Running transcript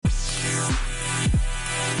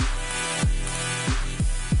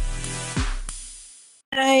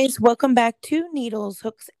guys, welcome back to Needles,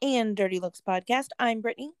 Hooks, and Dirty Looks podcast. I'm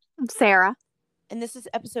Brittany, Sarah. and this is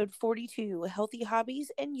episode 42, Healthy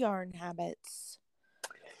Hobbies and Yarn Habits.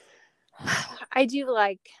 I do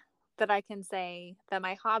like that I can say that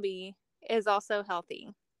my hobby is also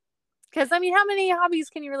healthy. Because, how many hobbies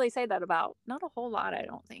can you really say that about? Not a whole lot, I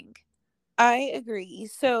don't think. I agree.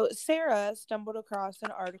 So Sarah stumbled across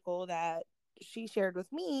an article that she shared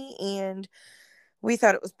with me, and we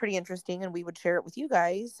thought it was pretty interesting, and we would share it with you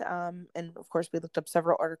guys. And of course, we looked up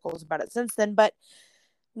several articles about it since then, but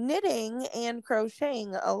knitting and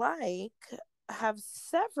crocheting alike have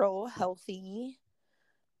several healthy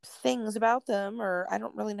things about them, or I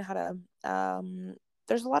don't really know how to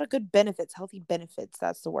there's a lot of good benefits, healthy benefits,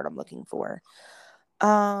 that's the word I'm looking for.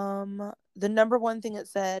 The number one thing it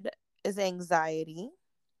said is anxiety.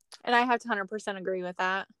 And I have to 100% agree with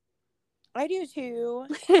that. I do too.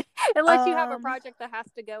 Unless you have a project that has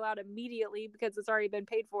to go out immediately because it's already been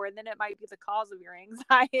paid for, and then it might be the cause of your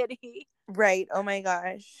anxiety. Right. Oh my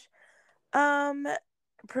gosh.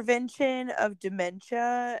 Prevention of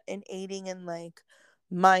dementia and aiding in like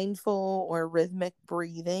mindful or rhythmic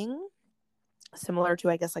breathing, similar to,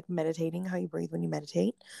 I guess, like meditating, how you breathe when you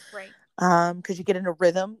meditate. Right. Because you get in a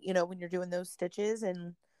rhythm, when you're doing those stitches,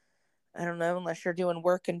 and I don't know, unless you're doing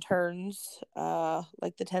work and turns,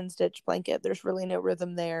 like the 10 stitch blanket, there's really no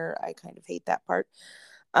rhythm there. I kind of hate that part.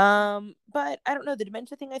 But I don't know, the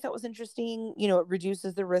dementia thing I thought was interesting. It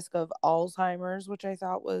reduces the risk of Alzheimer's, which I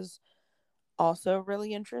thought was also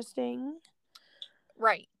really interesting.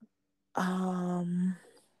 Right.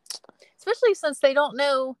 Especially since they don't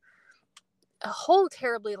know a whole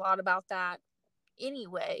terribly lot about that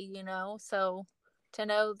anyway, so to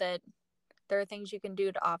know that there are things you can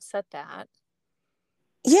do to offset that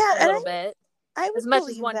a little bit, I as would much as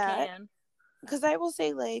believe one that, can. because I will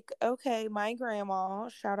say, like, okay, my grandma,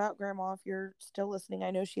 shout out grandma if you're still listening,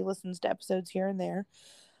 I know she listens to episodes here and there.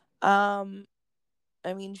 I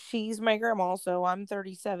mean, she's my grandma, so I'm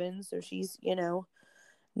 37, so she's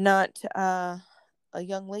not a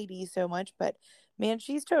young lady so much, but man,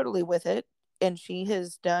 she's totally with it. And she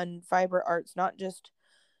has done fiber arts, not just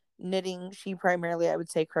knitting. She primarily, I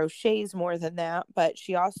would say, crochets more than that, but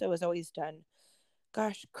she also has always done,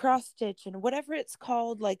 gosh, cross stitch and whatever it's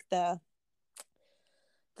called, like the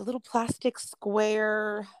little plastic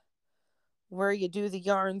square where you do the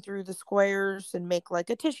yarn through the squares and make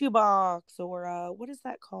like a tissue box, or what is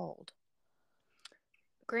that called?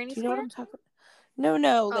 Granny Do you know what square? I'm talking about?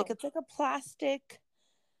 No, like it's like a plastic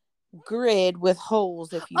grid with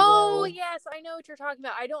holes, if you will. Oh, yes, I know what you're talking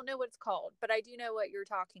about. I don't know what it's called, but I do know what you're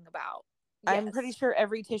talking about. Yes. I'm pretty sure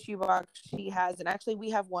every tissue box she has, and actually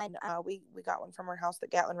we have one. We got one from her house that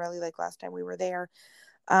Gatlin really liked last time we were there.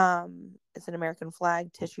 It's an American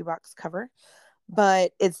flag tissue box cover,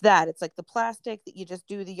 but it's like the plastic that you just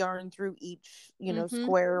do the yarn through each,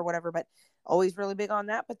 square or whatever, but always really big on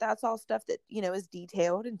that. But that's all stuff that, is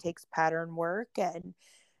detailed and takes pattern work and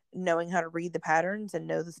knowing how to read the patterns and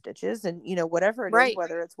know the stitches and, whatever it is,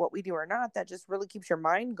 whether it's what we do or not, that just really keeps your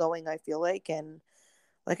mind going, I feel like. And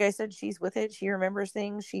like I said, she's with it. She remembers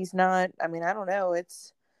things. She's not, I mean, I don't know.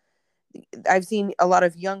 I've seen a lot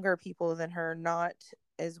of younger people than her not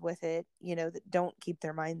as with it, that don't keep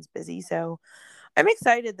their minds busy. So I'm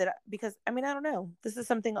excited because I don't know. This is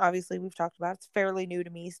something obviously we've talked about. It's fairly new to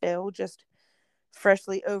me still, just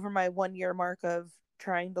freshly over my 1 year mark of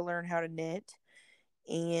trying to learn how to knit.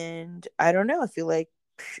 And I don't know. I feel like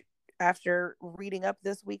after reading up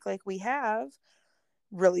this week, like we have,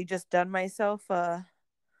 really just done myself a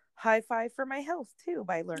high five for my health too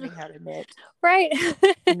by learning how to knit. Right.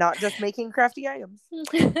 Not just making crafty items.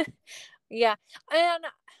 Yeah. And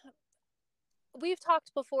we've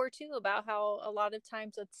talked before too about how a lot of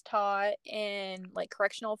times it's taught in like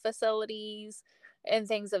correctional facilities and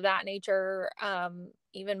things of that nature,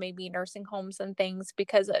 even maybe nursing homes and things,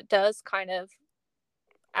 because it does kind of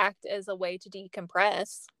act as a way to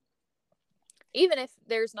decompress, even if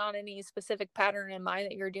there's not any specific pattern in mind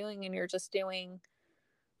that you're doing and you're just doing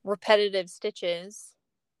repetitive stitches.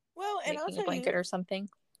 Well, and making a blanket or something.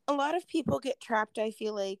 A lot of people get trapped, I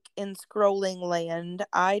feel like, in scrolling land.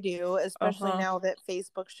 I do, especially now that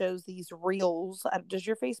Facebook shows these reels. Does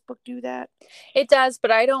your Facebook do that? It does, but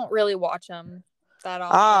I don't really watch them that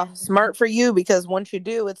often. Smart for you, because once you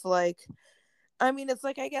do, it's like, it's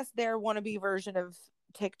like, I guess, their wannabe version of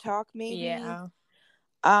TikTok, maybe. Yeah.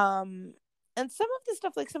 And some of the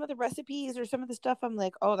stuff, like some of the recipes or some of the stuff, I'm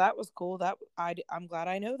like, oh, that was cool. I'm glad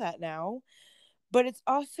I know that now. But it's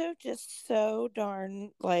also just so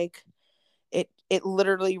darn, like, it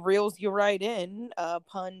literally reels you right in,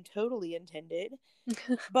 pun totally intended.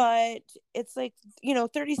 But it's like,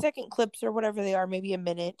 30-second clips or whatever they are, maybe a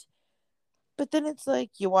minute. But then it's like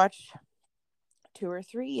you watch 2 or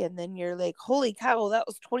 3 and then you're like, holy cow, that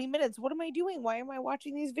was 20 minutes. What am I doing? Why am I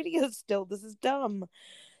watching these videos still? This is dumb.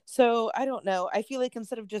 So I don't know. I feel like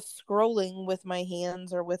instead of just scrolling with my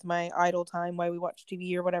hands or with my idle time while we watch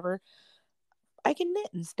TV or whatever, I can knit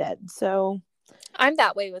instead. So I'm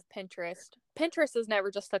that way with Pinterest. Pinterest is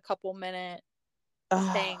never just a couple minute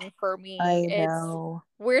uh, thing for me. I It's know.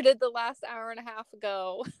 where did the last hour and a half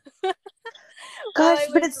go? While I Gosh,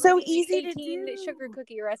 but was it's so reading easy to 18 do. sugar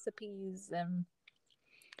cookie recipes and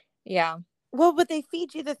yeah. Well, but they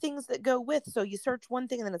feed you the things that go with. So you search one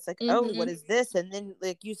thing and then it's like, oh, what Mhm. is this? And then,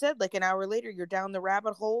 like you said, like an hour later, you're down the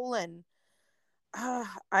rabbit hole. And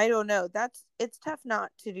I don't know. It's tough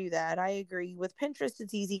not to do that. I agree. With Pinterest,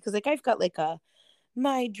 it's easy because like I've got like a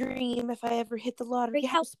my dream if I ever hit the lottery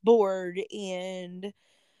house board. And,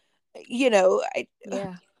 I.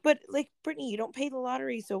 Yeah. But like Brittany, you don't pay the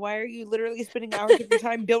lottery, so why are you literally spending hours of your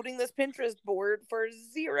time building this Pinterest board for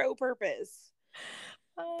zero purpose?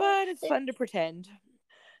 But it's fun to pretend.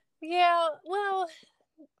 Yeah, well,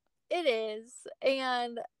 it is.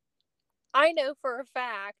 And I know for a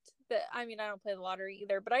fact that, I mean, I don't play the lottery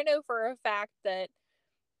either, but I know for a fact that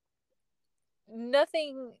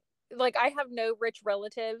nothing, like, I have no rich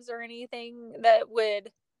relatives or anything that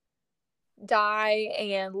would die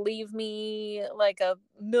and leave me like $1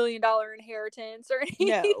 million inheritance or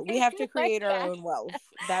No, we anything have to like create our that. own wealth.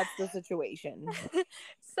 That's the situation.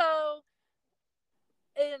 So,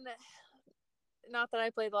 and not that I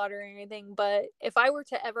played lottery or anything, but if I were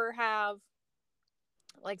to ever have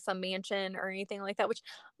like some mansion or anything like that, which,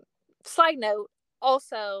 side note,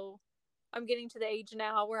 also, I'm getting to the age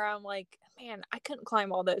now where I'm like, man, I couldn't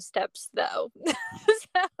climb all those steps though.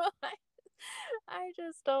 So I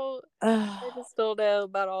just don't, I just don't know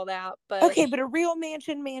about all that. But Okay, but a real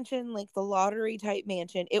mansion, like the lottery type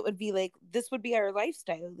mansion, it would be like, this would be our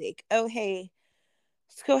lifestyle. Like, oh, hey,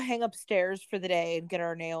 let's go hang upstairs for the day and get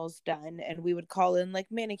our nails done. And we would call in like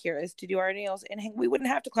manicurists to do our nails and we wouldn't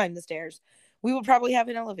have to climb the stairs. We would probably have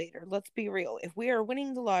an elevator. Let's be real. If we are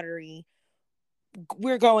winning the lottery,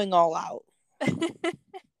 we're going all out.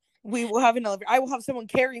 We will have an elevator. I will have someone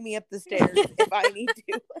carry me up the stairs if I need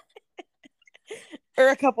to. Or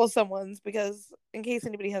a couple someone's, because in case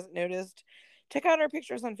anybody hasn't noticed, check out our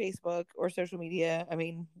pictures on Facebook or social media. I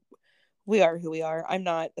mean, we are who we are. I'm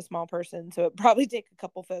not a small person, so it probably take a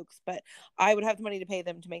couple folks, but I would have the money to pay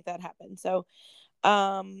them to make that happen. So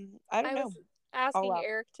I don't I know. was All asking out.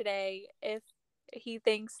 Eric today if he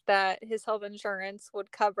thinks that his health insurance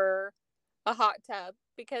would cover a hot tub,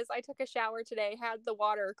 because I took a shower today, had the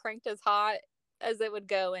water cranked as hot as it would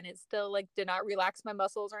go, and it still like did not relax my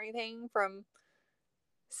muscles or anything from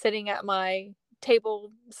sitting at my table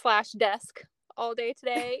slash desk all day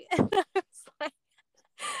today. Like,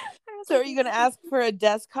 I was So are like, you gonna ask for a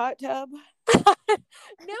desk hot tub? no,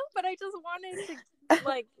 but I just wanted to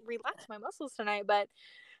like relax my muscles tonight. But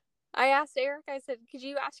I asked Eric, I said, could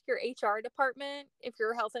you ask your HR department if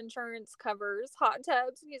your health insurance covers hot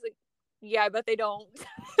tubs? And he's like, yeah, I bet they don't.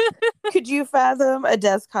 Could you fathom a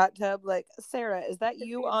desk hot tub? Like, Sarah, is that It'd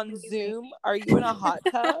you be on amazing. Zoom? Are you in a hot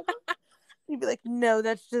tub? You'd be like, no,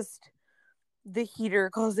 that's just the heater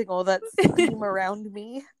causing all that steam around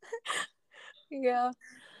me. Yeah,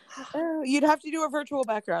 Oh, you'd have to do a virtual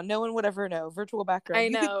background. No one would ever know. Virtual background. I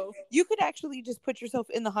You could know. you could actually just put yourself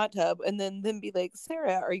in the hot tub and then be like,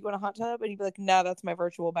 Sarah, are you in a hot tub? And you'd be like, nah, that's my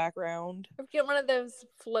virtual background. I'd get one of those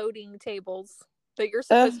floating tables that you're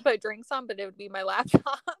Uh, supposed to put drinks on, but it would be my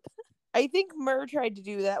laptop. I think Murr tried to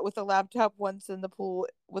do that with a laptop once in the pool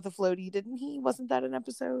with a floaty, didn't he? Wasn't that an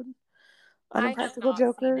episode on I have Impractical not seen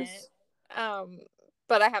it, Jokers? um,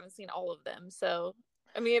 but I haven't seen all of them. So,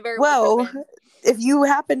 I mean, it very well could have Well, been. if you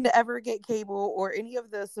happen to ever get cable or any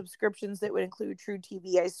of the subscriptions that would include True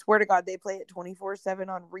TV, I swear to God, they play it 24/7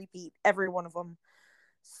 on repeat, every one of them.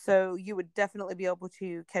 So you would definitely be able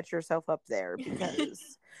to catch yourself up there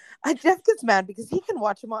because Jeff gets mad because he can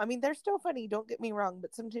watch them all. I mean, they're still funny, don't get me wrong,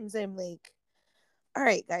 but sometimes I'm like, all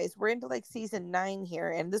right, guys, we're into like season 9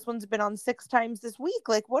 here, and this one's been on 6 times this week.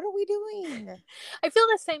 Like, what are we doing? I feel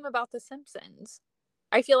the same about The Simpsons.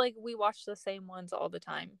 I feel like we watch the same ones all the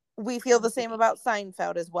time We feel on the same TV. about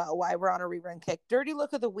Seinfeld as well. Why we're on a rerun kick. Dirty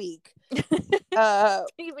look of the week.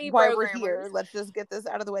 TV Why we're programmers. here. Let's just get this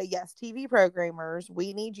out of the way. Yes, TV programmers,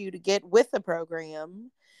 we need you to get with the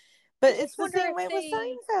program. I But it's just the wonder same if way with they.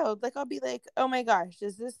 Seinfeld. Like, I'll be like, oh my gosh,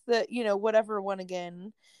 is this the, whatever one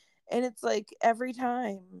again? And it's like every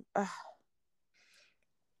time. Ugh.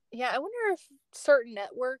 Yeah, I wonder if certain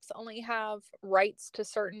networks only have rights to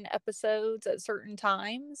certain episodes at certain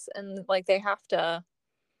times and like they have to,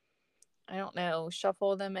 I don't know,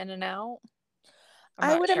 shuffle them in and out. I'm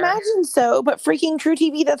I not would sure. imagine so, but freaking True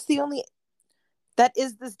TV, that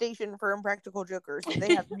is the station for Impractical Jokers, so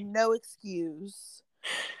they have no excuse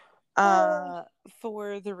Oh. uh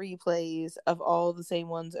for the replays of all the same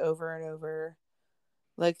ones over and over.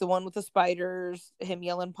 Like the one with the spiders, him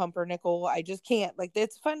yelling pumpernickel. I just can't. Like,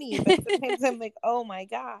 it's funny, but sometimes I'm like, oh my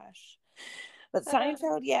gosh. But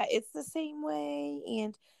Seinfeld, yeah, it's the same way.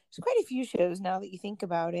 And there's quite a few shows now that you think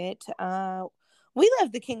about it. We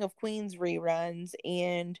love the King of Queens reruns.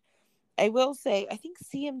 And I will say, I think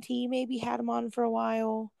CMT maybe had them on for a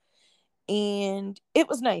while. And it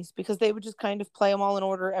was nice because they would just kind of play them all in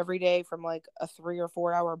order every day from like a 3 or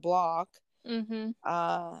 4 hour block.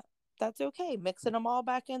 Mm-hmm. That's okay. Mixing them all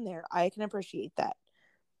back in there. I can appreciate that.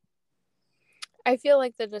 I feel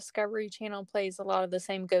like the Discovery Channel plays a lot of the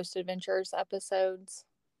same Ghost Adventures episodes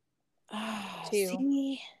too.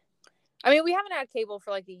 See, I mean, we haven't had cable for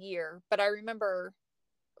like a year, but I remember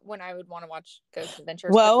when I would want to watch Ghost Adventures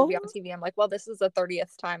because it would be well, on TV. I'm like, well, this is the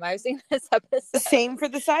 30th time I've seen this episode. same for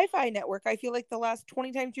the Sci-Fi Network. I feel like the last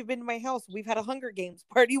 20 times you've been to my house, we've had a Hunger Games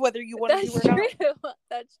party, whether you wanted to That's or not. true.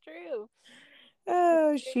 That's true.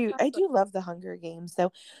 Oh, shoot. I do love the Hunger Games,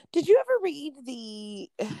 though. Did you ever read the,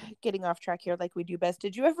 getting off track here like we do best,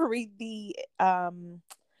 did you ever read the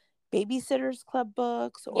Babysitters Club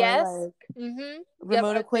books or Yes. like Mm-hmm. Yep, I Ramona was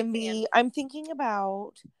a big fan. Quimby? I'm thinking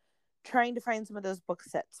about trying to find some of those book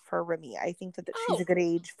sets for Remy. I think that she's Oh, a good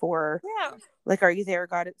age for, yeah. like, Are You There,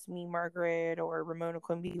 God, It's Me, Margaret, or Ramona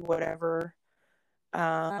Quimby, whatever.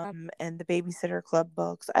 And the Babysitter Club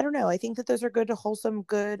books. I don't know. I think that those are good, wholesome,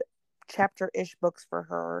 good chapter-ish books for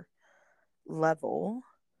her level.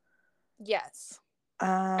 Yes,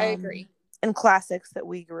 I Um, agree. and classics that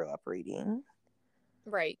we grew up reading.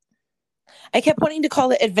 Right. I kept wanting to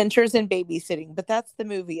call it Adventures in Babysitting, but that's the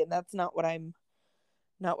movie, and that's not what I'm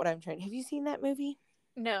trying. Have you seen that movie?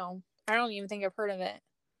 No, I don't even think I've heard of it.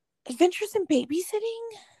 Adventures in Babysitting?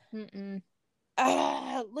 Mm-mm.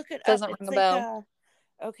 Look it up. Doesn't ring It's a like bell.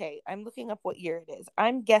 a okay, I'm looking up what year it is.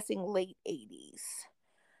 I'm guessing late 80s.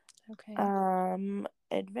 Okay.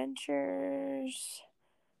 Adventures.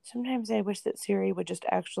 Sometimes I wish that Siri would just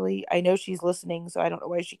actually, I know she's listening, so I don't know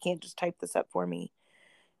why she can't just type this up for me.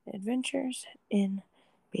 Adventures in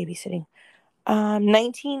Babysitting.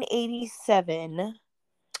 1987.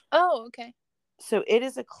 Oh, okay. So it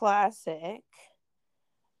is a classic.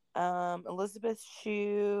 Elizabeth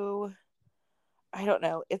Shue. I don't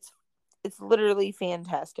know. It's literally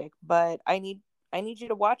fantastic, but I need you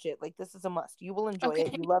to watch it. Like, this is a must. You will enjoy it.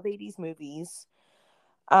 Okay. You love 80s movies.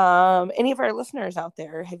 Any of our listeners out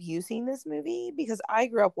there, have you seen this movie? Because I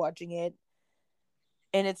grew up watching it,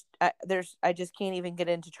 and I just can't even get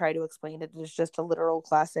in to try to explain it. It's just a literal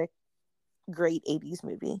classic, great 80s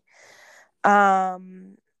movie.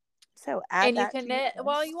 So add And you that can to your knit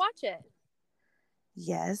while you list. watch it.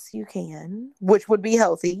 Yes, you can, which would be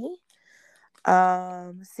healthy.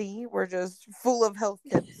 See, we're just full of health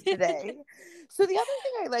tips today. So the other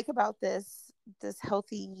thing I like about this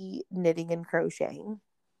healthy knitting and crocheting,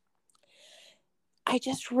 I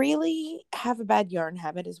just really have a bad yarn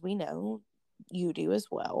habit, as we know. You do as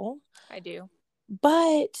well. I do.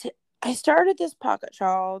 But I started this pocket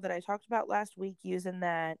shawl that I talked about last week using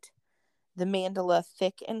the Mandala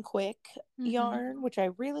Thick and Quick yarn, which I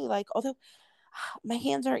really like. Although my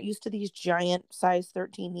hands aren't used to these giant size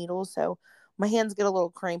 13 needles, so my hands get a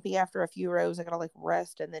little crampy after a few rows. I gotta like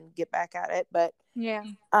rest and then get back at it. But Yeah.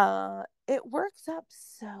 it works up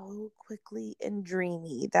so quickly and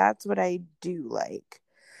dreamy. That's what I do like.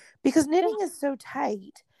 Because knitting is so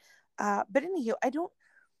tight. But anyhow, I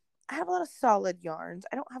have a lot of solid yarns.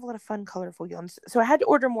 I don't have a lot of fun, colorful yarns. So I had to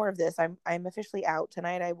order more of this. I'm officially out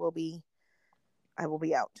tonight. I will be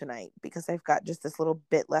out tonight because I've got just this little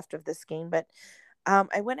bit left of this skein. But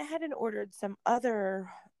I went ahead and ordered some other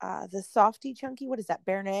the softy chunky. What is that?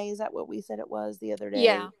 Bernay? Is that what we said it was the other day?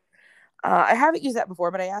 Yeah. I haven't used that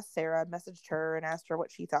before, but I asked Sarah, messaged her, and asked her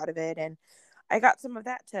what she thought of it, and I got some of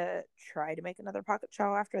that to try to make another pocket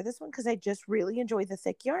shawl after this one because I just really enjoy the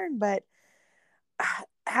thick yarn. But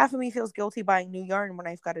half of me feels guilty buying new yarn when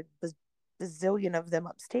I've got a bazillion of them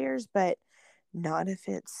upstairs, but not if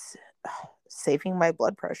it's saving my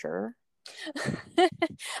blood pressure.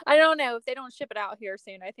 I don't know if they don't ship it out here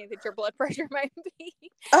soon. I think that your blood pressure might be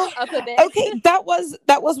up a bit. Okay, that was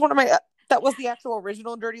one of my that was the actual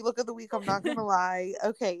original dirty look of the week. I'm not gonna lie.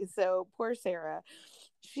 Okay, so poor Sarah.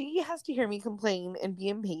 she has to hear me complain and be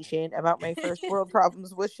impatient about my first world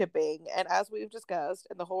problems with shipping. And as we've discussed,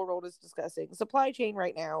 and the whole world is discussing, supply chain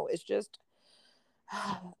right now is just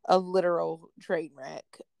a literal train wreck.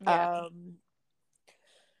 Yeah.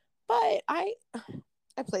 But I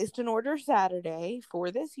placed an order Saturday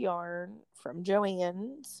for this yarn from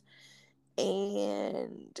Joann's.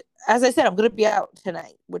 And as I said, I'm going to be out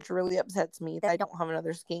tonight, which really upsets me that I don't have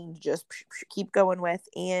another skein to just keep going with.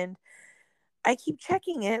 And I keep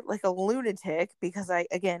checking it like a lunatic because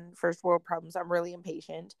again, first world problems, I'm really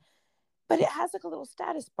impatient. But it has like a little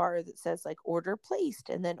status bar that says like order placed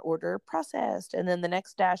and then order processed. And then the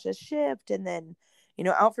next dash is shipped and then,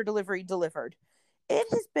 out for delivery, delivered. It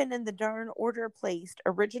has been in the darn order placed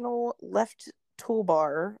original left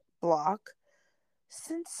toolbar block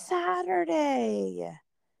since Saturday.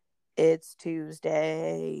 It's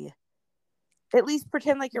Tuesday. At least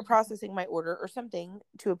pretend like you're processing my order or something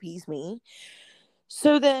to appease me.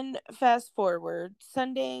 So then fast forward,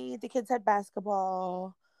 Sunday, the kids had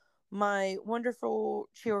basketball. My wonderful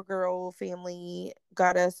cheer girl family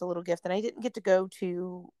got us a little gift, and I didn't get to go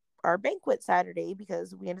to our banquet Saturday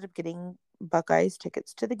because we ended up getting Buckeyes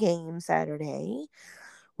tickets to the game Saturday,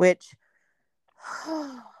 which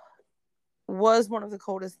was one of the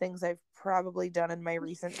coldest things I've probably done in my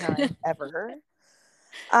recent time ever.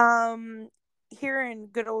 Here in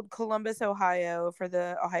good old Columbus, Ohio, for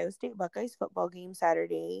the Ohio State Buckeyes football game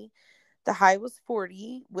Saturday, the high was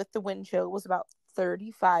 40 with the wind chill was about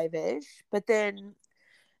 35-ish, but then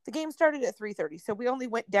the game started at 3:30, so we only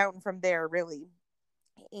went down from there really.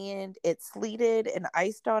 And it sleeted and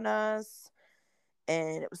iced on us,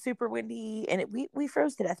 and it was super windy, and we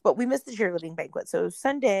froze to death, but we missed the cheerleading banquet. So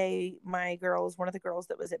Sunday, one of the girls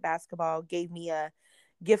that was at basketball gave me a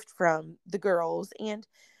gift from the girls, and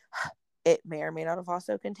it may or may not have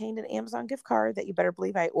also contained an Amazon gift card that you better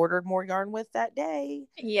believe I ordered more yarn with that day.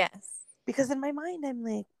 Yes. Because in my mind, I'm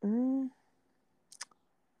like,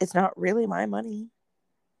 it's not really my money.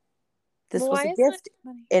 This was a gift.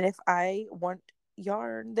 And if I want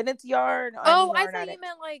yarn, then it's yarn. I'm a yarn I thought addict. you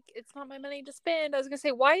meant like it's not my money to spend. I was gonna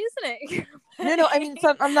say, why isn't it? No, I mean,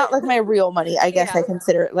 I'm not like my real money. I guess I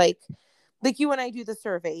consider it like you and I do the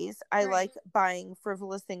surveys. I like buying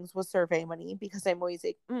frivolous things with survey money because I'm always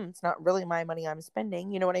like, it's not really my money I'm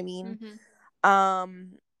spending. You know what I mean?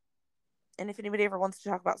 Mm-hmm. And if anybody ever wants to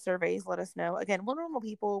talk about surveys, let us know. Again, we're normal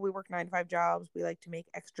people. We work 9-to-5 jobs. We like to make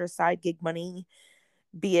extra side gig money,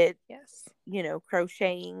 be it,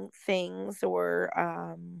 crocheting things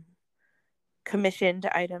or commissioned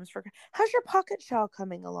items for. How's your pocket shawl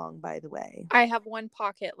coming along, by the way? I have one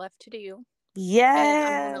pocket left to do. Yes. And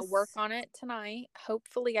I'm going to work on it tonight.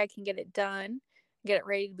 Hopefully I can get it done, get it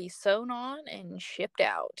ready to be sewn on and shipped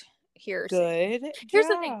out here soon. Here's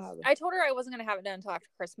the thing. I told her I wasn't going to have it done until after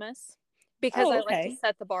Christmas because I like to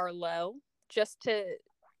set the bar low just to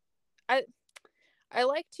I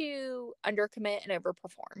like to undercommit and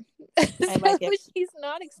overperform. I like it. She's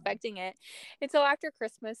not expecting it until after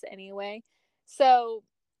Christmas anyway. So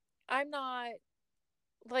I'm not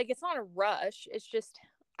like, it's not a rush. It's just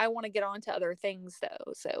I want to get on to other things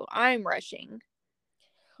though. So I'm rushing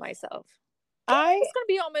myself. It's going to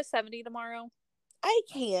be almost 70 tomorrow. I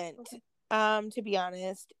can't, to be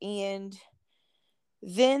honest. And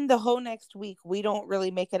then the whole next week, we don't really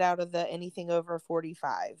make it out of the anything over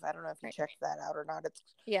 45. I don't know if you checked that out or not. It's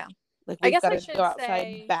like we've got to go outside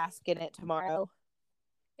and bask in it tomorrow.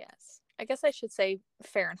 Yes. I guess I should say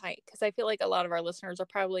Fahrenheit because I feel like a lot of our listeners are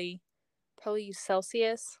probably use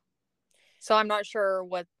Celsius. So I'm not sure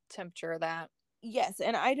what temperature that. Yes,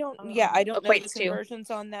 and I don't know the conversions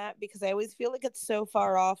on that because I always feel like it's so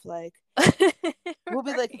far off. Like we'll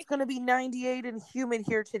be like, it's going to be 98 and humid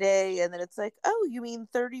here today, and then it's like, oh, you mean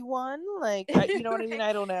 31? Like, you know what I mean?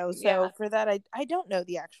 I don't know. So for that, I don't know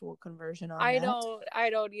the actual conversion on that. I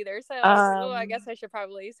don't either. So I guess I should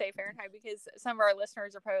probably say Fahrenheit because some of our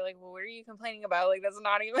listeners are probably like, well, what are you complaining about? Like, that's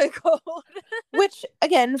not even cold. Which,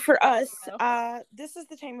 again, for us, this is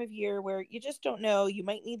the time of year where you just don't know. You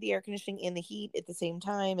might need the air conditioning and the heat at the same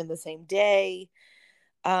time in the same day.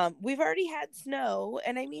 We've already had snow,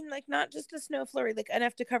 and I mean, like, not just a snow flurry, like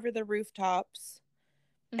enough to cover the rooftops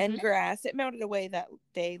and grass. It melted away that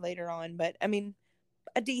day later on, but I mean,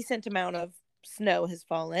 a decent amount of snow has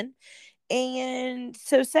fallen. And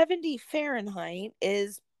so 70 Fahrenheit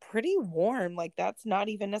is pretty warm. Like, that's not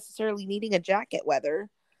even necessarily needing a jacket weather.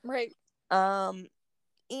 Right. And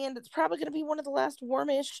it's probably going to be one of the last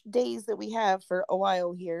warmish days that we have for a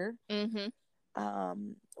while here.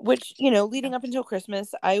 Which, leading up until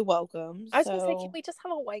Christmas, I welcome. I was going to say, can we just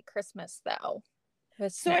have a white Christmas, though?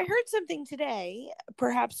 So I heard something today,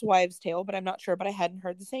 perhaps wives' tale, but I'm not sure, but I hadn't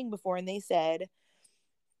heard the saying before, and they said,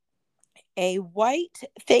 A white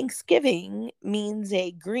Thanksgiving means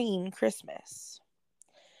a green Christmas.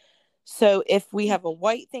 So if we have a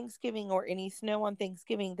white Thanksgiving or any snow on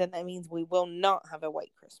Thanksgiving, then that means we will not have a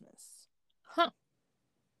white Christmas. Huh.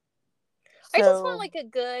 I just want So, like a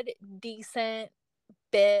good, decent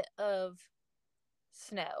bit of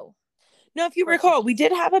snow. now, if you for recall, we Christmas.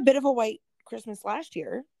 did have a bit of a white Christmas last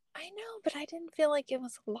year. I know, but I didn't feel like it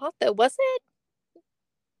was a lot though. Was it?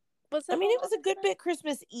 Was I it a mean, it lot? was a good bit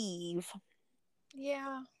Christmas Eve.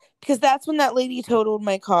 Yeah. Because that's when that lady totaled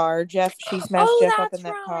my car. She smashed Oh, Jeff up in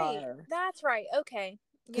that's that right. car. That's right. Okay.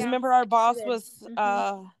 Because Yeah. remember, our She boss did. was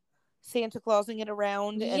Mm-hmm. Santa Clausing it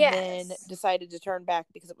around and then Yes. decided to turn back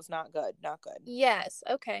because it was not good. Not good. Yes.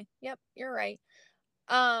 Okay. Yep. You're right.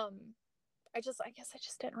 Um, I guess I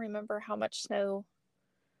just didn't remember how much snow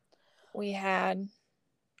we had.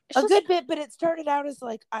 It's A just, good bit, but it started out as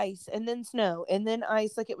like ice and then snow and then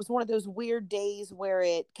ice. Like it was one of those weird days where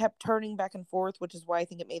it kept turning back and forth, which is why I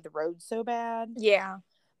think it made the roads so bad. yeah.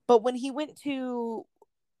 But when he went to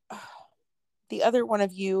the other one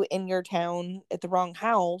of you in your town at the wrong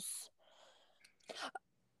house,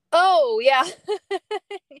 Oh, yeah.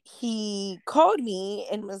 he called me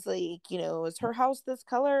and was like, is her house this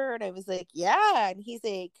color? And I was like, yeah. And he's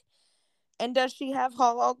like, and does she have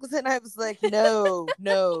hogs? And I was like, no,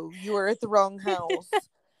 you are at the wrong house.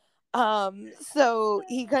 So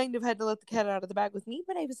he kind of had to let the cat out of the bag with me,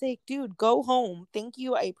 but I was like, dude, go home. Thank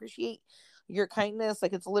you. I appreciate your kindness.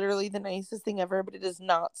 Like, it's literally the nicest thing ever, but it is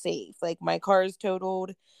not safe. Like, my car is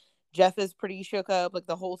totaled. Jeff is pretty shook up. Like,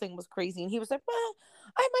 the whole thing was crazy. And he was like, well,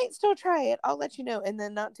 I might still try it. I'll let you know. And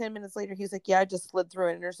then not 10 minutes later, he was like, yeah, I just slid through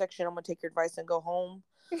an intersection. I'm gonna take your advice and go home.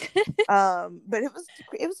 But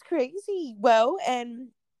it was crazy. Well, and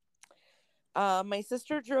my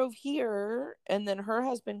sister drove here and then her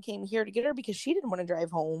husband came here to get her because she didn't want to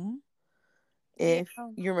drive home. Yeah. If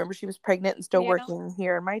you remember, she was pregnant and still Yeah. working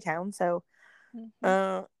here in my town. So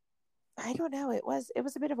Mm-hmm. I don't know. It was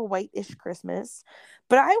a bit of a white-ish Christmas,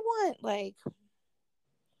 but I want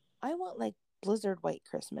like blizzard white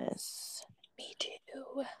Christmas. Me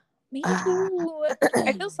too. Me Uh, too.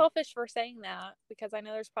 I feel selfish for saying that because I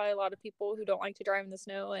know there's probably a lot of people who don't like to drive in the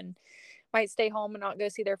snow and might stay home and not go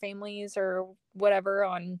see their families or whatever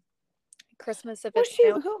on Christmas if well, it's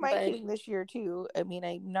snowing. shoot, who am I But kidding this year too? I mean,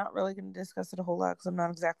 I'm not really going to discuss it a whole lot because I'm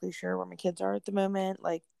not exactly sure where my kids are at the moment.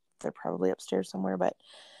 Like, they're probably upstairs somewhere, but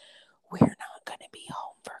we're not going to be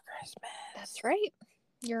home for Christmas. that's right.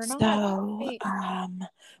 You're not. So, Right.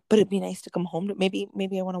 but it'd be nice to come home to maybe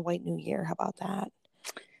I want a white New Year. How about that?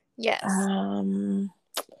 Yes.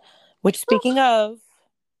 Which speaking of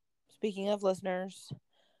listeners,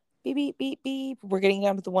 beep beep beep beep. We're getting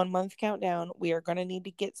down to the 1 month countdown. We are gonna need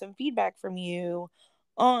to get some feedback from you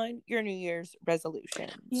on your New Year's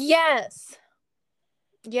resolutions. Yes.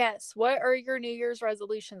 Yes. What are your New Year's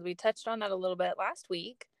resolutions? We touched on that a little bit last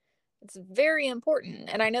week. It's very important.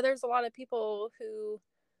 And I know there's a lot of people who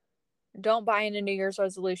don't buy into New Year's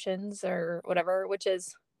resolutions or whatever, which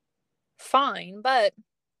is fine, but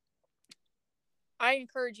I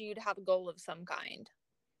encourage you to have a goal of some kind.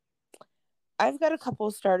 I've got a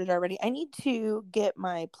couple started already. I need to get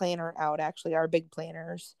my planner out, actually, our big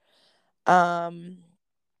planners.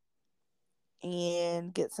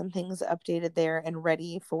 And get some things updated there and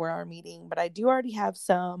ready for our meeting. But I do already have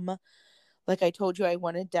some. Like I told you, I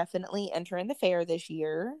want to definitely enter in the fair this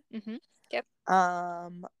year. Mm-hmm. Yep.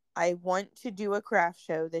 I want to do a craft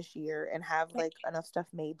show this year and have like enough stuff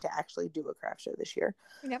made to actually do a craft show this year.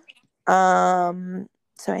 Yep.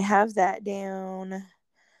 So I have that down.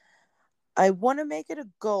 I want to make it a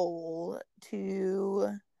goal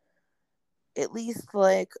to at least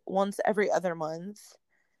like once every other month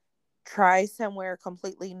try somewhere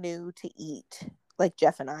completely new to eat. Like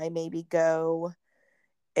Jeff and I maybe go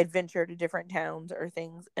adventure to different towns or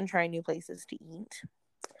things and try new places to eat.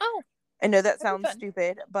 Oh, I know that that'd be sounds fun.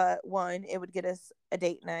 stupid, but one, it would get us a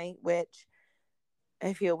date night, which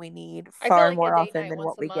I feel we need I feel far like a more date often night than once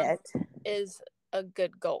what a we month get. is a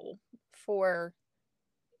good goal for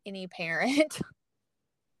any parent.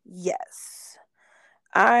 Yes.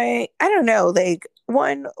 I don't know, like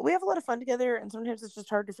one, we have a lot of fun together and sometimes it's just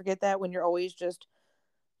hard to forget that when you're always just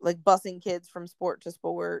like busing kids from sport to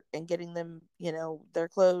sport and getting them, their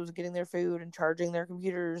clothes, getting their food and charging their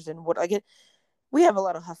computers and what I get. We have a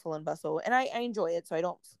lot of hustle and bustle and I enjoy it. So I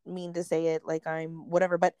don't mean to say it like I'm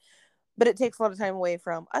whatever, but it takes a lot of time away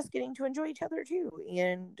from us getting to enjoy each other too.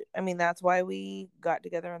 And I mean, that's why we got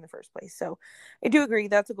together in the first place. So I do agree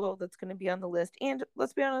that's a goal that's going to be on the list. And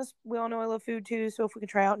let's be honest, we all know I love food too. So if we can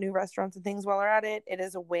try out new restaurants and things while we're at it, it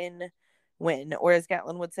is a win-win. Or as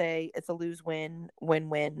Gatlin would say, it's a lose-win,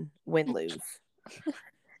 win-win, win-lose.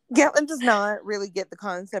 Gatlin does not really get the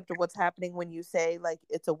concept of what's happening when you say like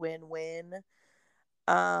it's a win-win.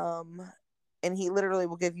 Um, and he literally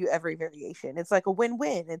will give you every variation. It's like a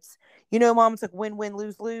win-win. It's, Mom, it's like win-win,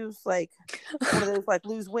 lose-lose, like one of those like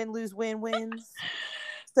lose-win wins.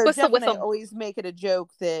 So What's the Jeff and I whistle? always make it a joke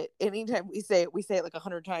that anytime we say it like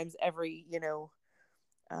 100 times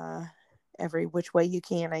uh, every which way you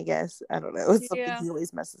can, I guess. I don't know. It's something Yeah. he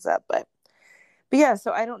always messes up, but yeah,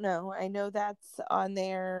 so I don't know. I know that's on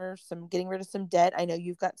there. Some getting rid of some debt. I know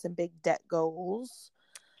you've got some big debt goals.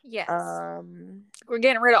 Yes. Um, We're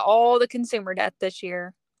getting rid of all the consumer debt this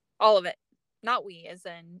year. All of it. Not we, as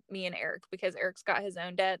in me and Eric, because Eric's got his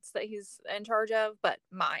own debts that he's in charge of, but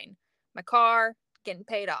mine. My car, getting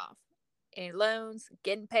paid off. Any loans,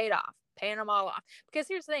 getting paid off. Paying them all off. Because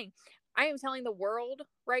here's the thing. I am telling the world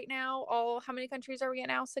right now, how many countries are we in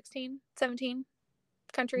now? 16, 17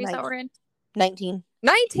 countries that we're in? 19.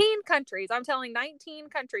 19 countries. I'm telling 19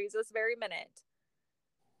 countries this very minute.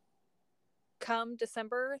 Come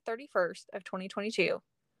December 31st of 2022,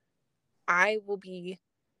 I will be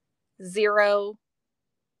zero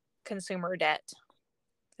consumer debt.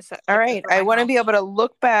 All right. I want to be able to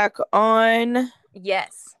look back on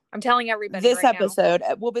Yes. I'm telling everybody this right episode.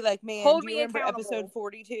 We'll be like, man, Hold do you me remember accountable. episode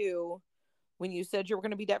 42 when you said you were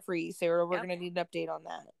going to be debt free? Sarah, we're Yep. going to need an update on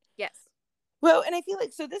that. Yes. Well, and I feel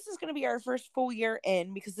like, so this is going to be our first full year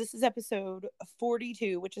in, because this is episode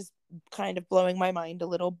 42, which is kind of blowing my mind a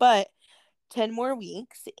little, but 10 more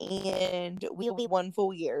weeks and we'll be 1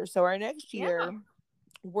 full year. So our next year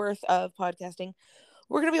worth of podcasting,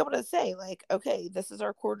 we're going to be able to say like, okay, this is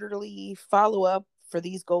our quarterly follow-up for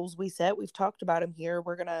these goals we set. We've talked about them here.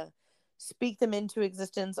 We're going to speak them into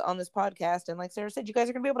existence on this podcast. And like Sarah said, you guys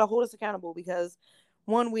are going to be able to hold us accountable, because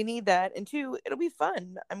 1, we need that, and 2, it'll be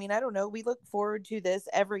fun. I mean, I don't know. We look forward to this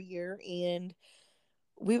every year, and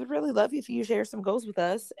we would really love if you share some goals with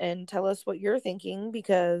us and tell us what you're thinking,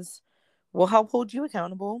 because we'll help hold you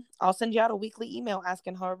accountable. I'll send you out a weekly email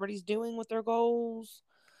asking how everybody's doing with their goals.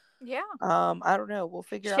 Yeah. I don't know. We'll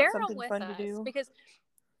figure out something with fun us, to do. because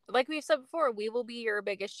like we've said before, we will be your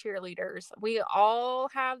biggest cheerleaders. We all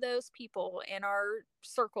have those people in our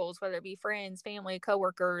circles, whether it be friends, family,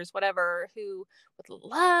 coworkers, whatever, who would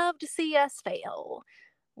love to see us fail.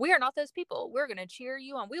 We are not those people. We're going to cheer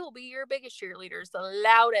you on. We will be your biggest cheerleaders, the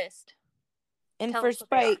loudest. And Tell for us what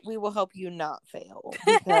they are. spite, we will help you not fail,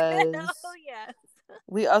 because Oh, yes.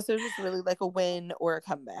 we also just really like a win or a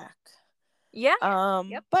comeback. Yeah.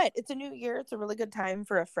 But it's a new year. It's a really good time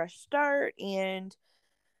for a fresh start. And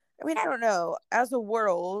I mean, I don't know, as a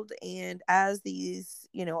world and as these,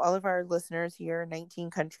 all of our listeners here,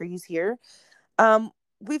 19 countries here,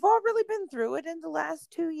 we've all really been through it in the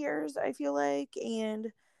last 2 years, I feel like.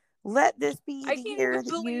 And let this be I the can't year even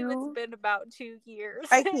that believe it's been about 2 years.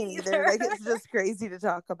 I can't either. Like, it's just crazy to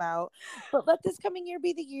talk about. But let this coming year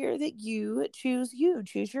be the year that you, choose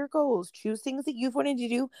your goals, choose things that you've wanted to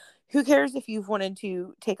do. Who cares if you've wanted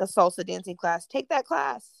to take a salsa dancing class? Take that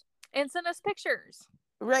class. And send us pictures.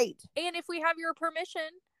 Right. And if we have your permission,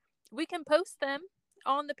 we can post them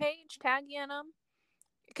on the page, tag in them,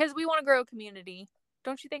 because we want to grow a community.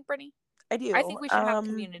 Don't you think, Brittany? I do. I think we should have a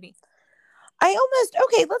community.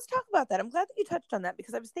 Okay, let's talk about that. I'm glad that you touched on that,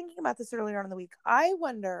 because I was thinking about this earlier on in the week. I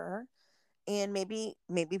wonder, and maybe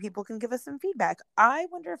people can give us some feedback. I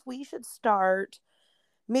wonder if we should start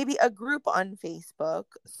maybe a group on Facebook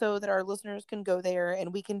so that our listeners can go there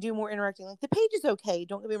and we can do more interacting. Like, the page is okay.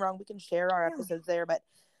 Don't get me wrong. We can share our episodes there, but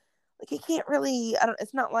like, it can't really,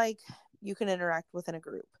 it's not like you can interact within a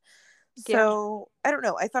group. So I don't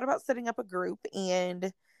know. I thought about setting up a group,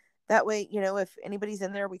 and that way, if anybody's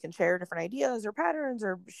in there, we can share different ideas or patterns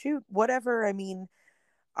or shoot, whatever. I mean,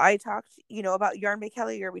 I talked, about Yarn Bay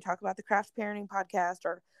Kelly, or we talk about the Craft Parenting podcast,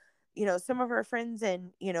 or, some of our friends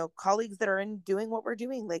and, colleagues that are in doing what we're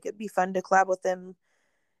doing. Like, it'd be fun to collab with them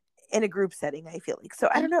in a group setting, I feel like. So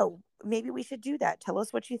I don't know. Maybe we should do that. Tell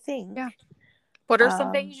us what you think. Yeah. What are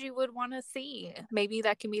some things you would want to see? Maybe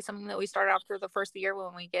that can be something that we start after the first year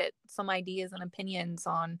when we get some ideas and opinions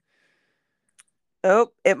on.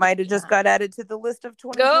 Oh, it might have just got added to the list of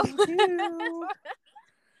 2022.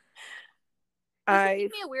 Does it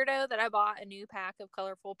make me a weirdo that I bought a new pack of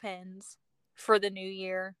colorful pens for the new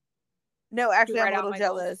year? No, actually, I'm a little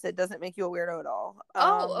jealous. It doesn't make you a weirdo at all.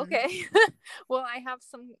 Oh, okay. Well, I have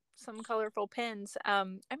some colorful pens. I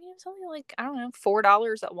mean, it's only like, I don't know,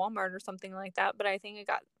 $4 at Walmart or something like that, but I think I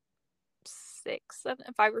got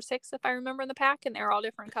 5 or 6 if I remember in the pack, and they're all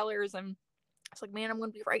different colors. And it's like, man, I'm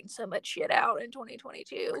going to be writing so much shit out in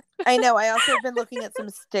 2022. I know. I also have been looking at some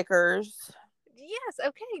stickers. Yes.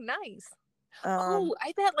 Okay. Nice.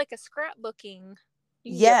 I bet like a scrapbooking.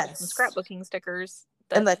 Yes. Some scrapbooking stickers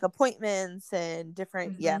and like appointments and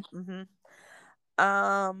different. Mm-hmm. Yeah.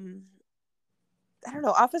 I don't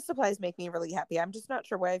know. Office supplies make me really happy. I'm just not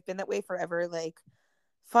sure why. I've been that way forever. Like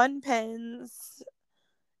fun pens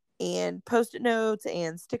and post-it notes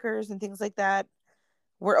and stickers and things like that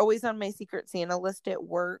were always on my Secret Santa list at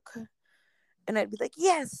work. And I'd be like,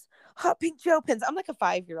 yes, hot pink gel pens. I'm like a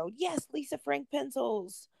 5-year-old. Yes, Lisa Frank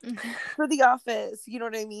pencils for the office. You know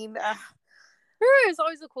what I mean? It was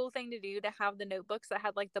always a cool thing to do to have the notebooks that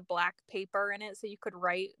had like the black paper in it so you could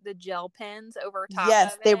write the gel pens over top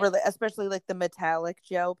Yes, of they it. were, especially like the metallic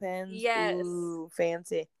gel pens. Yes. Ooh,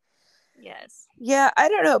 fancy. Yes. Yeah, I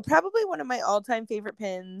don't know. Probably one of my all-time favorite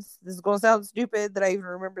pens. This is going to sound stupid that I even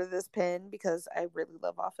remember this pen because I really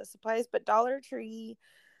love office supplies, but Dollar Tree,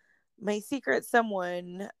 my secret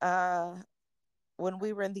someone, when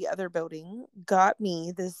we were in the other building, got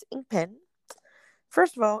me this ink pen.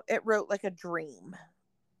 First of all, it wrote like a dream.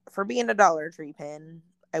 For being a Dollar Tree pen,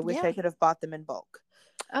 I wish I could have bought them in bulk.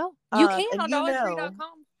 Oh, you can And on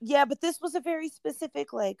dollartree.com. Yeah, but this was a very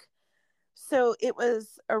specific, like, so it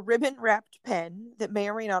was a ribbon wrapped pen that may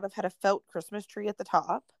or may not have had a felt Christmas tree at the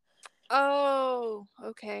top. Oh,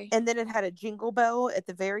 okay. And then it had a jingle bell at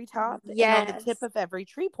the very top and on the tip Yes. of every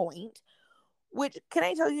tree point. Which, can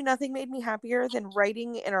I tell you, nothing made me happier than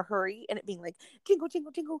writing in a hurry and it being like, jingle,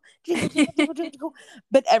 jingle, jingle, jingle, jingle, jingle, jingle, jingle.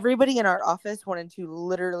 But everybody in our office wanted to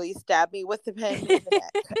literally stab me with the pen in the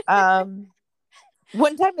neck.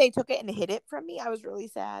 One time they took it and hid it from me. I was really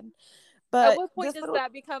sad. But At what point does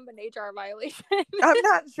that become an HR violation? I'm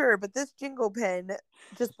not sure, but this jingle pen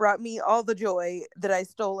just brought me all the joy that I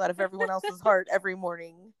stole out of everyone else's heart every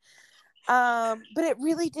morning. But it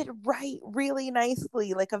really did write really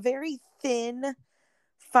nicely, like a very thin,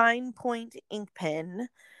 fine point ink pen.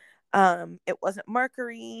 It wasn't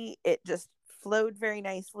markery. It just flowed very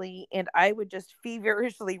nicely, and I would just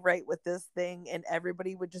feverishly write with this thing, and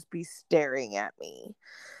everybody would just be staring at me.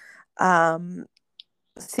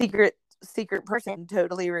 Secret person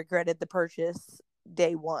totally regretted the purchase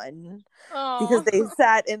day one because they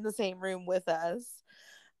sat in the same room with us.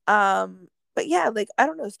 But yeah, like, I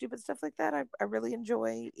don't know, stupid stuff like that I really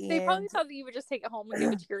enjoy. They probably And thought that you would just take it home and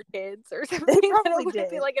give it to your kids or something. they That probably it wouldn't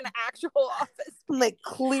be did. like an actual office. Like,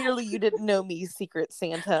 clearly you didn't know me, Secret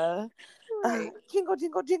Santa. Right. Jingle,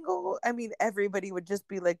 jingle, jingle. I mean, everybody would just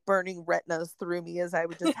be like burning retinas through me as I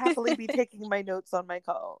would just happily be taking my notes on my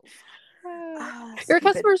calls. Your Stupid.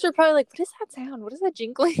 customers are probably like, what is that sound? What is that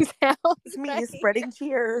jingling sound? It's me spreading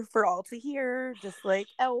cheer for all to hear, just like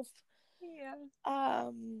Elf.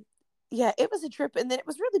 Yeah. Yeah, it was a trip, and then it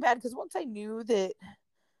was really bad because once I knew that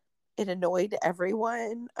it annoyed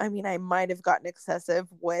everyone, I mean, I might have gotten excessive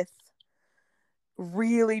with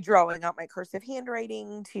really drawing out my cursive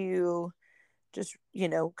handwriting to just,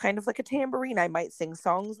 kind of like a tambourine. I might sing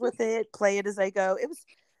songs with it, play it as I go. It was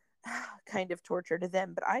kind of torture to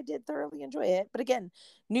them, but I did thoroughly enjoy it. But again,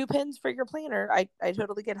 new pens for your planner. I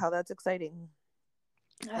totally get how that's exciting.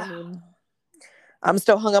 I mean, I'm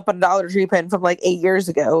still hung up on a Dollar Tree pen from like 8 years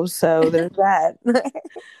ago, so there's that.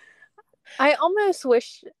 I almost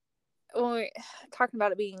wish, when we're talking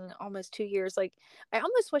about it being almost 2 years, like, I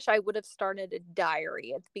almost wish I would have started a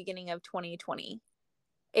diary at the beginning of 2020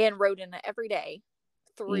 and wrote in it every day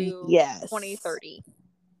through 2030.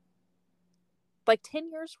 Like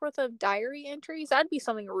 10 years worth of diary entries. That'd be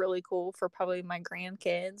something really cool for probably my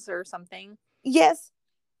grandkids or something. Yes.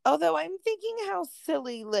 Although I'm thinking how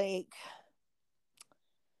silly, like,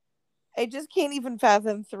 I just can't even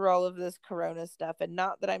fathom through all of this corona stuff. And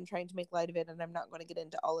not that I'm trying to make light of it, and I'm not going to get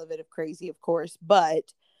into all of it of crazy, of course,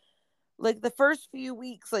 but like the first few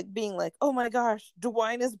weeks, like being like, oh my gosh,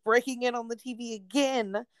 DeWine is breaking in on the TV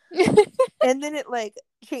again. And then it like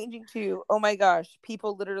changing to, oh my gosh,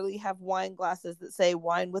 people literally have wine glasses that say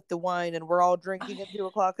wine with DeWine, and we're all drinking at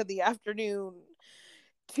 2:00 in the afternoon,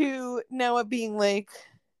 to now it being like,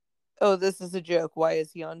 oh, this is a joke. Why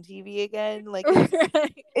is he on TV again? Like,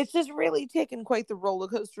 it's just really taken quite the roller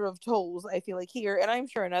coaster of tolls, I feel like, here. And I'm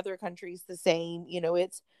sure in other countries the same.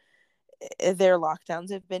 It's their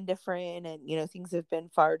lockdowns have been different, and things have been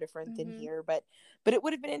far different than here. But it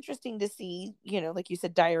would have been interesting to see, like you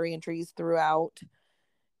said, diary entries throughout,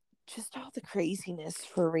 just all the craziness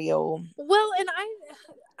for real. Well, and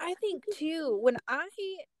I think too, when I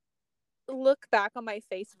look back on my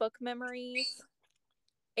Facebook memories,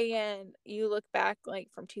 and you look back like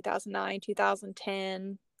from 2009,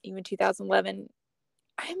 2010, even 2011,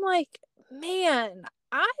 I'm like, man,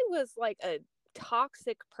 I was like a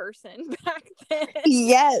toxic person back then.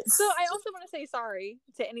 Yes. So I also want to say sorry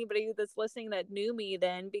to anybody that's listening that knew me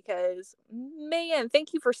then, because, man,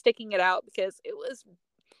 thank you for sticking it out, because it was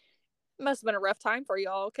must have been a rough time for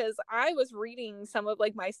y'all, because I was reading some of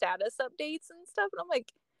like my status updates and stuff, and I'm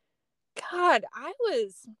like, God, I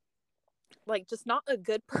was like just not a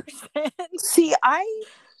good person. See, I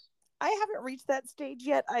haven't reached that stage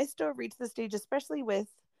yet. I still reach the stage, especially with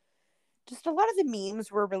just a lot of the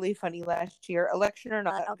memes were really funny last year. Election or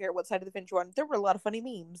not, I don't care what side of the fence you're on. There were a lot of funny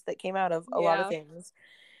memes that came out of a lot of Yeah. things.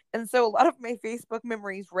 And so a lot of my Facebook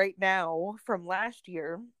memories right now from last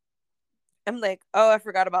year, I'm like, oh, I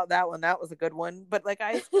forgot about that one. That was a good one. But like,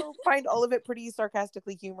 I still find all of it pretty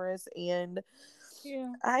sarcastically humorous. And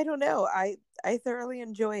Yeah. I don't know. I thoroughly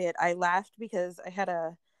enjoy it. I laughed because I had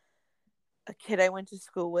a kid I went to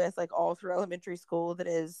school with, like all through elementary school, that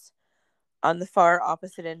is on the far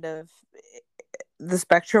opposite end of the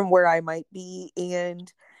spectrum where I might be.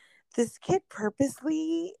 And this kid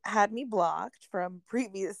purposely had me blocked from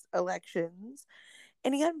previous elections.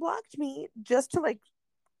 And he unblocked me just to like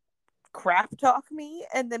crap talk me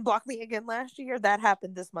and then block me again last year. That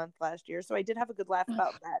happened this month last year. So I did have a good laugh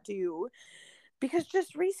about that too. Because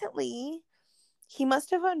just recently, he must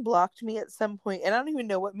have unblocked me at some point, and I don't even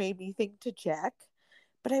know what made me think to check.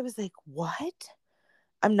 But I was like, what?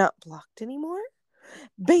 I'm not blocked anymore?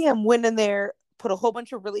 Bam, went in there, put a whole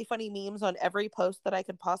bunch of really funny memes on every post that I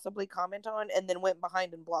could possibly comment on, and then went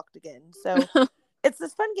behind and blocked again. So it's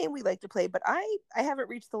this fun game we like to play, but I haven't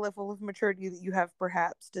reached the level of maturity that you have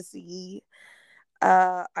perhaps to see.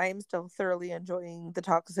 I am still thoroughly enjoying the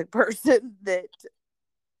toxic person that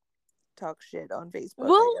talks shit on Facebook, I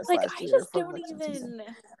Well, guess, like last I year just for don't election season.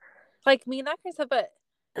 even like me and that kind of stuff, but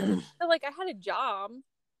so, like I had a job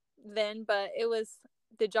then, but it was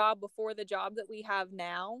the job before the job that we have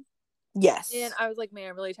now. And Yes. I was like,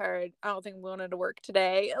 man, I'm really tired. I don't think I'm going to work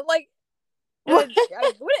today. Like, and What?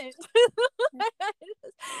 I wouldn't.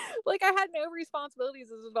 Like, I had no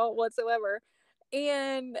responsibilities as an adult whatsoever.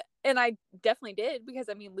 And I definitely did, because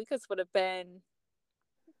I mean, Lucas would have been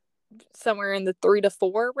somewhere in the 3 to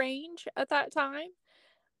 4 range at that time.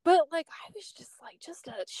 But like I was just like just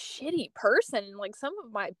a shitty person, and like some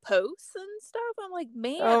of my posts and stuff, I'm like,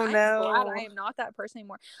 man, Oh I'm glad I no. am not that person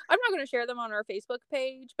anymore. I'm not going to share them on our Facebook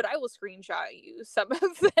page, but I will screenshot you some of them.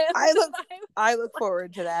 That I look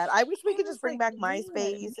forward to that. I wish we I could was just bring like, back man,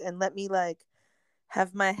 MySpace and let me like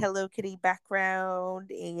have my Hello Kitty background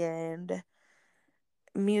and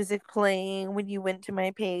music playing when you went to my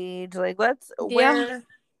page. Like, let's yeah. where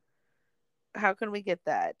how can we get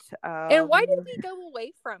that? And why did we go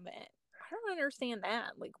away from it? I don't understand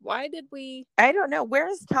that. Like, why did we? I don't know.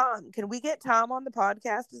 Where's Tom? Can we get Tom on the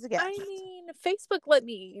podcast as a I guest? mean, Facebook let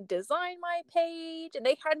me design my page, and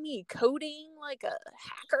they had me coding like a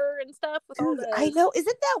hacker and stuff with all Dude, I those know.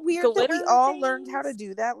 Isn't that weird that we glitter all learned how to things.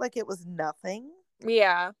 do that like it was nothing?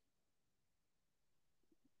 Yeah.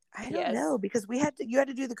 I don't Yes. know, because you had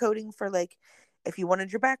to do the coding for like if you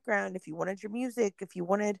wanted your background, if you wanted your music, if you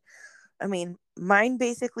wanted, I mean, mine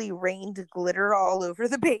basically rained glitter all over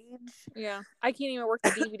the page. Yeah. I can't even work the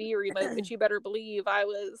DVD remote, but you better believe I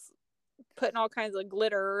was putting all kinds of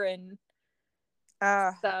glitter and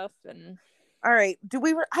uh stuff. And all right.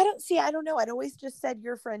 I don't know. I'd always just said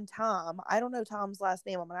your friend Tom. I don't know Tom's last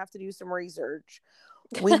name. I'm gonna have to do some research.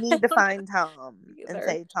 We I need to don't find Tom know and either.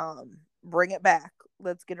 say, Tom, bring it back.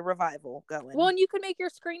 Let's get a revival Well, going. and you could make your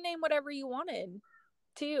screen name whatever you wanted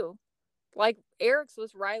too. Like Eric's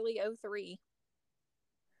was Riley03.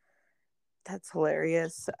 That's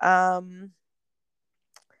hilarious. I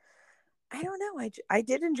don't know. I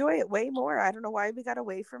did enjoy it way more. I don't know why we got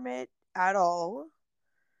away from it at all.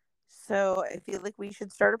 So I feel like we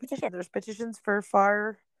should start a petition. There's petitions for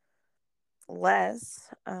far less.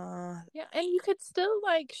 Yeah, and you could still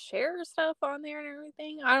like share stuff on there and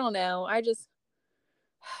everything. I don't know.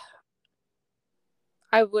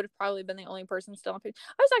 I would have probably been the only person still on Facebook.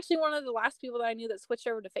 I was actually one of the last people that I knew that switched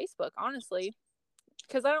over to Facebook, honestly,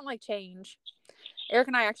 because I don't like change. Eric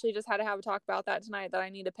and I actually just had to have a talk about that tonight, that I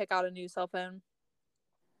need to pick out a new cell phone,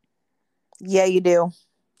 Yeah, you do.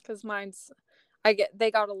 because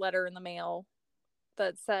they got a letter in the mail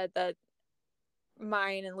that said that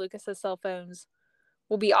mine and Lucas's cell phones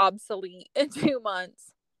will be obsolete in 2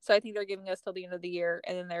 months. So I think they're giving us till the end of the year,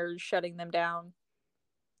 and then they're shutting them down.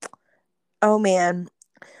 Oh man.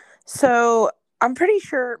 So I'm pretty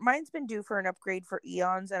sure mine's been due for an upgrade for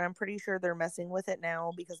eons, and I'm pretty sure they're messing with it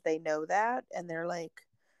now because they know that, and they're like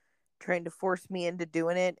trying to force me into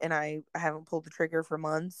doing it, and I haven't pulled the trigger for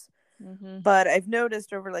months. Mm-hmm. But I've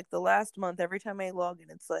noticed over like the last month, every time I log in,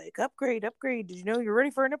 it's like upgrade, upgrade. Did you know you're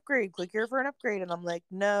ready for an upgrade? Click here for an upgrade, and I'm like,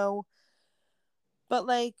 no. But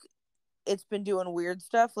like it's been doing weird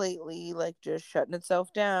stuff lately, like just shutting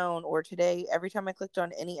itself down. Or today, every time I clicked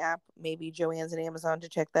on any app, maybe Joann's and Amazon, to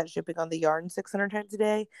check that shipping on the yarn 600 times a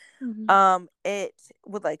day, it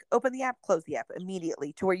would like open the app, close the app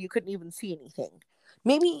immediately to where you couldn't even see anything.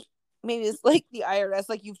 Maybe it's like the IRS,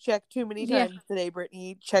 like you've checked too many times today,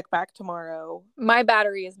 Brittany. Check back tomorrow. My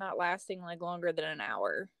battery is not lasting like longer than an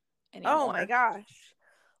hour anymore. Oh my gosh.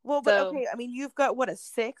 Well, but okay, I mean, you've got what, a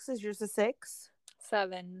 6? Is yours a 6?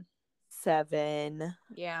 7. 7.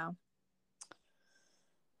 Yeah.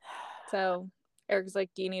 So Eric's like,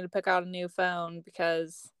 you need to pick out a new phone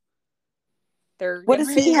because they're what does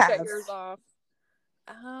he have? Shut yours off.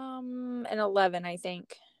 An 11, I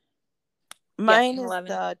think. Mine is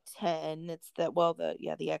the 10. It's the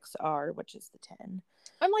XR, which is the 10.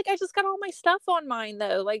 I'm like, I just got all my stuff on mine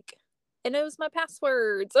though. Like, it knows my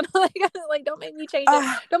passwords. And like, don't make me change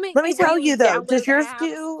it. Don't make. Let me tell you though. Does yours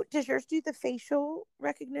apps. do the facial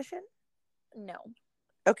recognition? No.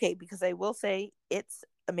 Okay, because I will say it's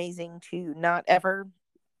amazing to not ever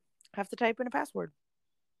have to type in a password.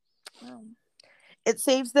 It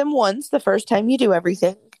saves them once the first time you do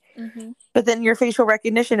everything. But then your facial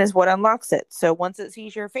recognition is what unlocks it. So once it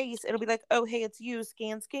sees your face, it'll be like, oh, hey, it's you.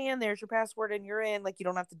 Scan. There's your password and you're in. Like, you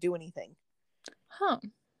don't have to do anything.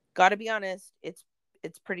 Gotta be honest. It's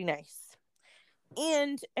pretty nice.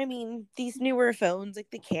 And I mean, these newer phones, like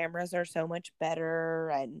the cameras are so much better.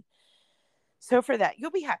 And so for that,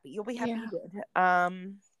 you'll be happy. You did.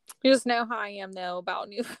 You just know how I am though about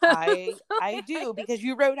new phones. I do, because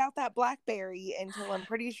you wrote out that BlackBerry until I'm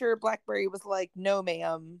pretty sure BlackBerry was like, no,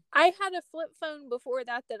 ma'am. I had a flip phone before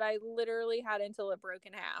that I literally had until it broke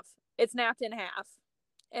in half. It snapped in half.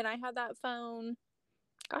 And I had that phone,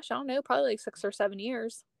 gosh, I don't know, probably like 6 or 7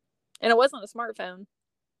 years. And it wasn't a smartphone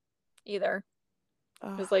either.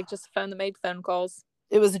 It was like just a phone that made phone calls.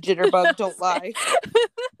 It was a jitterbug, don't lie.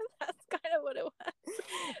 That's kind of what it was.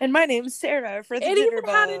 And my name's Sarah for the jitterbug. It even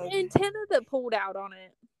had an antenna that pulled out on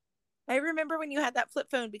it. I remember when you had that flip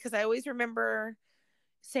phone, because I always remember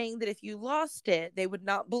saying that if you lost it, they would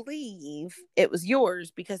not believe it was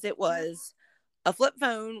yours, because it was a flip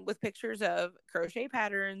phone with pictures of crochet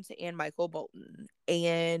patterns and Michael Bolton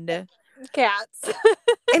and cats.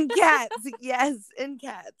 And cats, yes, and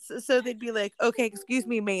cats. So they'd be like, okay, excuse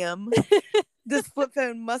me, ma'am. This flip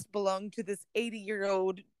phone must belong to this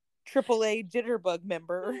 80-year-old AAA jitterbug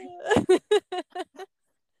member.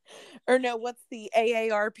 Or no, what's the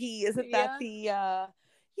AARP? Isn't that the, I got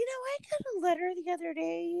a letter the other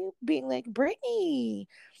day being like, Brittany,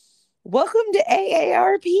 welcome to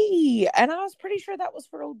AARP. And I was pretty sure that was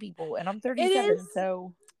for old people. And I'm 37,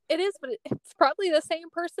 so... It is, but it's probably the same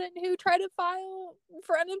person who tried to file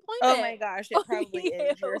for unemployment. Oh my gosh, it probably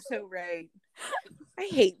is. You're so right. I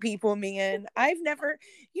hate people, man. I've never...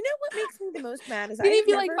 You know what makes me the most mad is I've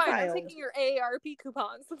never like, fine, filed. I'm taking your AARP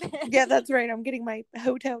coupons. Yeah, that's right. I'm getting my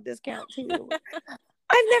hotel discount too.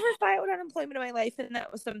 I've never filed unemployment in my life, and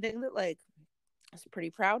that was something that, like, I was pretty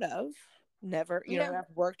proud of. Never,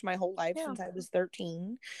 I've worked my whole life since I was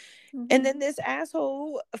 13. And then this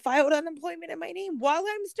asshole filed unemployment in my name while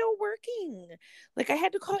I'm still working. Like, I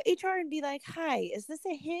had to call HR and be like, hi, is this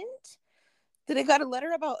a hint that I got a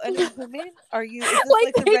letter about unemployment? Is this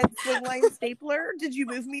like the red swing line stapler? Did you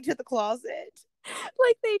move me to the closet?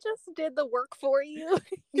 Like, they just did the work for you.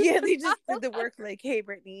 Yeah, they just did the work. Like, hey,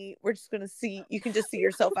 Brittany, we're just gonna see. You can just see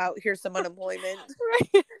yourself out. Here's some unemployment.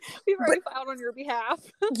 Right. We've already filed on your behalf.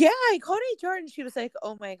 Yeah, I called HR and she was like,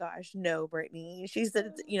 "Oh my gosh, no, Brittany." She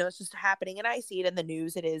said, "It's just happening," and I see it in the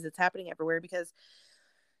news. It's happening everywhere, because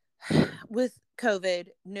with COVID,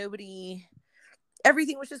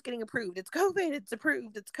 everything was just getting approved. It's COVID. It's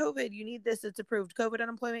approved. It's COVID. You need this. It's approved. COVID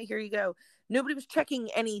unemployment. Here you go. Nobody was checking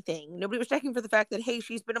anything. Nobody was checking for the fact that, hey,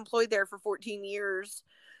 she's been employed there for 14 years.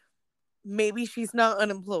 Maybe she's not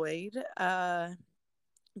unemployed. But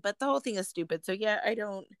the whole thing is stupid. So yeah, I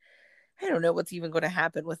don't know what's even going to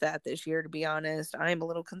happen with that this year, to be honest. I'm a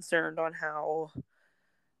little concerned on how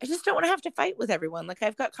I just don't want to have to fight with everyone. Like,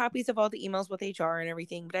 I've got copies of all the emails with HR and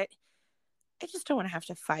everything, but I just don't want to have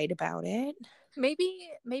to fight about it.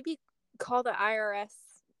 Maybe call the IRS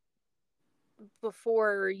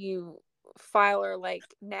before you file, or like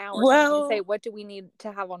now, or something, to say, what do we need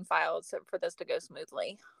to have on file for this to go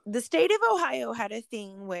smoothly? The state of Ohio had a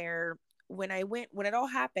thing where when it all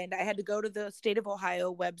happened, I had to go to the state of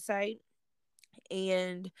Ohio website,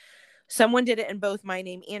 and someone did it in both my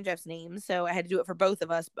name and Jeff's name. So I had to do it for both of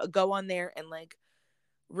us, but go on there and like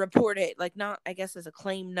report it, like, not, I guess, as a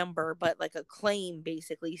claim number, but like a claim,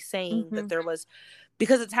 basically saying that there was,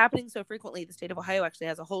 because it's happening so frequently, the state of Ohio actually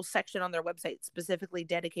has a whole section on their website specifically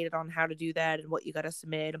dedicated on how to do that and what you got to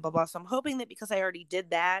submit and blah, blah. So I'm hoping that because I already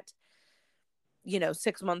did that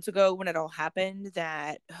 6 months ago when it all happened,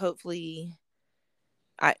 that hopefully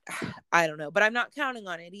I I don't know, but I'm not counting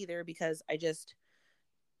on it either, because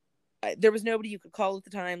there was nobody you could call at the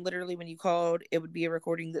time. Literally, when you called, it would be a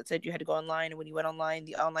recording that said you had to go online, and when you went online,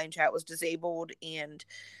 the online chat was disabled. And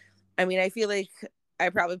I mean, I feel like I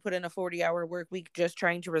probably put in a 40-hour work week just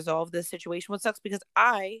trying to resolve this situation, which sucks because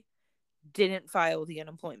I didn't file the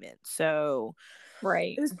unemployment. So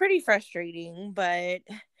Right. it was pretty frustrating, but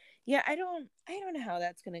yeah, I don't know how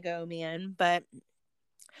that's going to go, man, but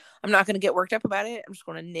I'm not going to get worked up about it. I'm just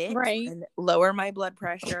going to knit Right. and lower my blood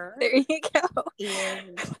pressure. There you go.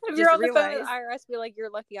 And If you're just on the phone with realize, IRS, be like,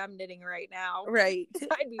 you're lucky I'm knitting right now. right?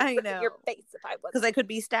 I'd be I ripping your know, face if I because I wasn't. could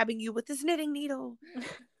be stabbing you with this knitting needle.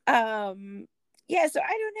 Yeah, so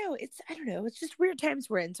I don't know. I don't know. It's just weird times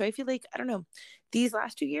we're in. So I feel like, I don't know, these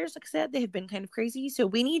last 2 years, like I said, they have been kind of crazy. So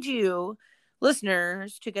we need you,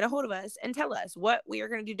 listeners, to get a hold of us and tell us what we are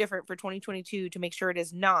going to do different for 2022 to make sure it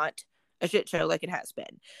is not a shit show like it has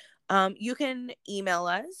been. You can email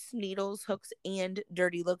us, needles, hooks, and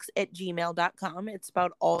dirty looks at gmail.com. It's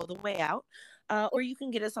spelled all the way out. Or you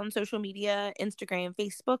can get us on social media, Instagram,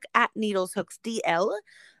 Facebook at Needles Hooks DL.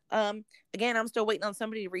 Again, I'm still waiting on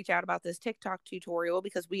somebody to reach out about this TikTok tutorial,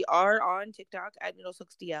 because we are on TikTok at Needles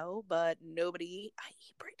Hooks DL, but nobody,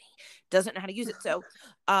 i.e. Brittany, doesn't know how to use it. So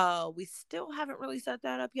we still haven't really set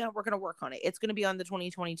that up yet. We're going to work on it. It's going to be on the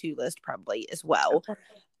 2022 list probably as well.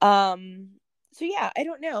 So yeah, I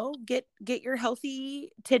don't know. Get your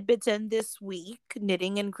healthy tidbits in this week,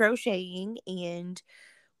 knitting and crocheting, and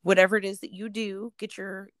whatever it is that you do, get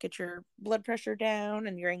your blood pressure down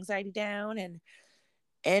and your anxiety down,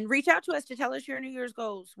 and reach out to us to tell us your New Year's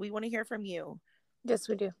goals. We want to hear from you. Yes,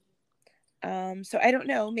 we do. So I don't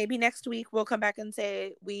know. Maybe next week we'll come back and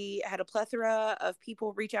say we had a plethora of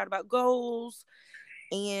people reach out about goals,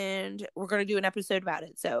 and we're going to do an episode about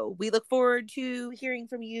it. So we look forward to hearing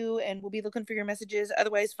from you, and we'll be looking for your messages.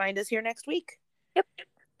 Otherwise, find us here next week. Yep.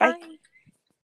 Bye. Bye.